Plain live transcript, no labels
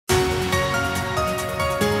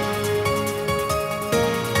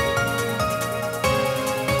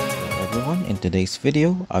today's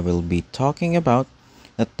video, I will be talking about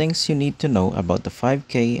the things you need to know about the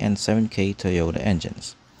 5K and 7K Toyota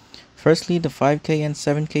engines. Firstly, the 5K and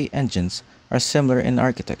 7K engines are similar in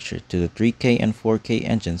architecture to the 3K and 4K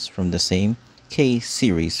engines from the same K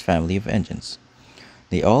series family of engines.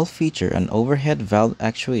 They all feature an overhead valve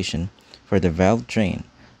actuation for the valve train,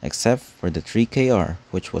 except for the 3KR,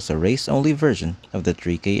 which was a race-only version of the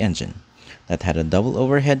 3K engine that had a double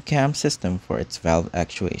overhead cam system for its valve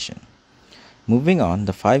actuation. Moving on,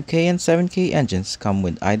 the 5K and 7K engines come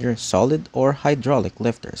with either solid or hydraulic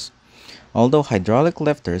lifters. Although hydraulic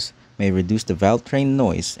lifters may reduce the valve train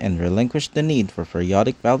noise and relinquish the need for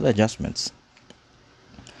periodic valve adjustments,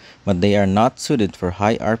 but they are not suited for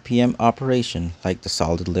high RPM operation like the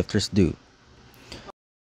solid lifters do.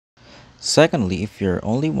 Secondly, if you're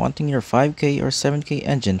only wanting your 5K or 7K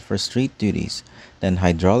engine for street duties, then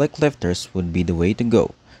hydraulic lifters would be the way to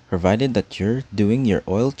go, provided that you're doing your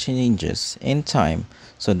oil changes in time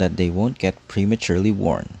so that they won't get prematurely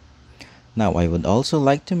worn. Now, I would also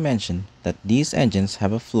like to mention that these engines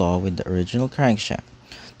have a flaw with the original crankshaft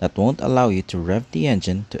that won't allow you to rev the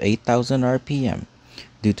engine to 8,000 RPM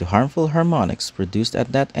due to harmful harmonics produced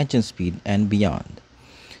at that engine speed and beyond.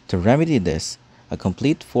 To remedy this, a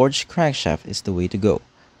complete forged crankshaft is the way to go,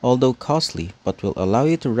 although costly, but will allow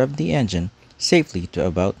you to rev the engine safely to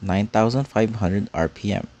about 9,500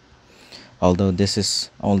 RPM. Although this is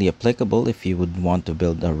only applicable if you would want to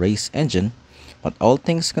build a race engine, but all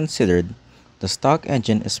things considered, the stock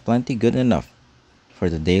engine is plenty good enough for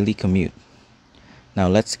the daily commute. Now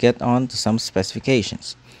let's get on to some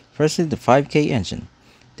specifications. Firstly, the 5K engine.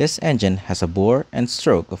 This engine has a bore and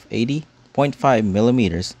stroke of 80.5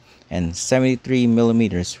 mm and 73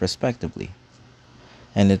 mm respectively,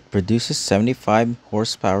 and it produces 75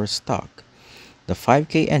 horsepower stock. The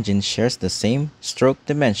 5K engine shares the same stroke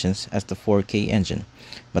dimensions as the 4K engine,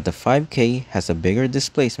 but the 5K has a bigger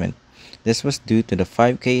displacement. This was due to the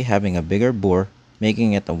 5K having a bigger bore,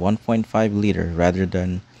 making it a 1.5 liter rather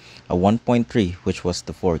than a 1.3, which was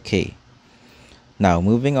the 4K. Now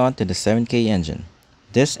moving on to the 7K engine.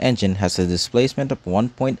 This engine has a displacement of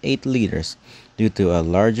 1.8 liters due to a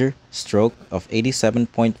larger stroke of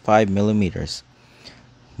 87.5 millimeters,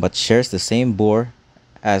 but shares the same bore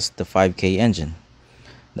as the 5K engine.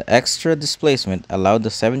 The extra displacement allowed the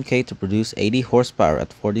 7K to produce 80 horsepower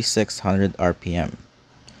at 4,600 RPM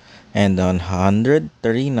and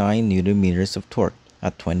 139 Nm of torque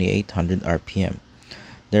at 2,800 RPM.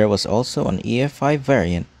 There was also an EFI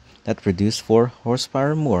variant that produced 4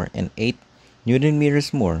 horsepower more and 8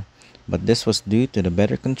 Nm more, but this was due to the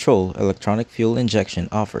better control electronic fuel injection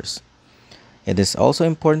offers. It is also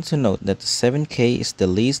important to note that the 7K is the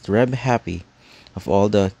least rev happy of all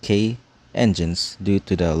the K engines due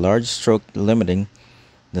to the large stroke limiting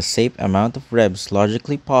the safe amount of revs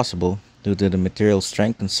logically possible due to the material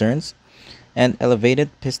strength concerns and elevated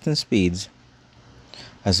piston speeds,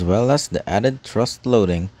 as well as the added thrust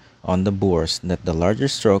loading on the bores that the larger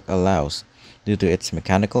stroke allows due to its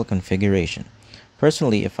mechanical configuration.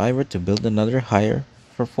 Personally, if I were to build another higher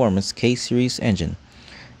performance K series engine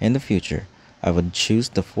in the future, I would choose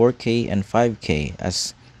the 4K and 5K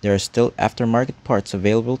as there are still aftermarket parts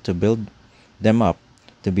available to build them up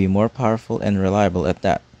to be more powerful and reliable at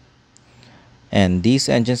that. And these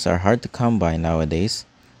engines are hard to come by nowadays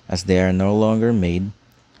as they are no longer made,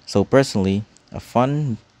 so personally, a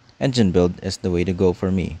fun engine build is the way to go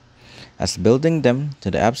for me, as building them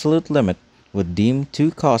to the absolute limit would deem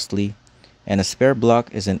too costly, and a spare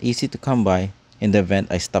block isn't easy to come by in the event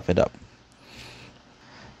I stuff it up.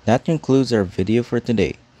 That concludes our video for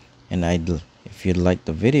today, and if you like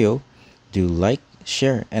the video, do like,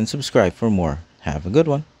 share, and subscribe for more. Have a good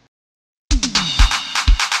one.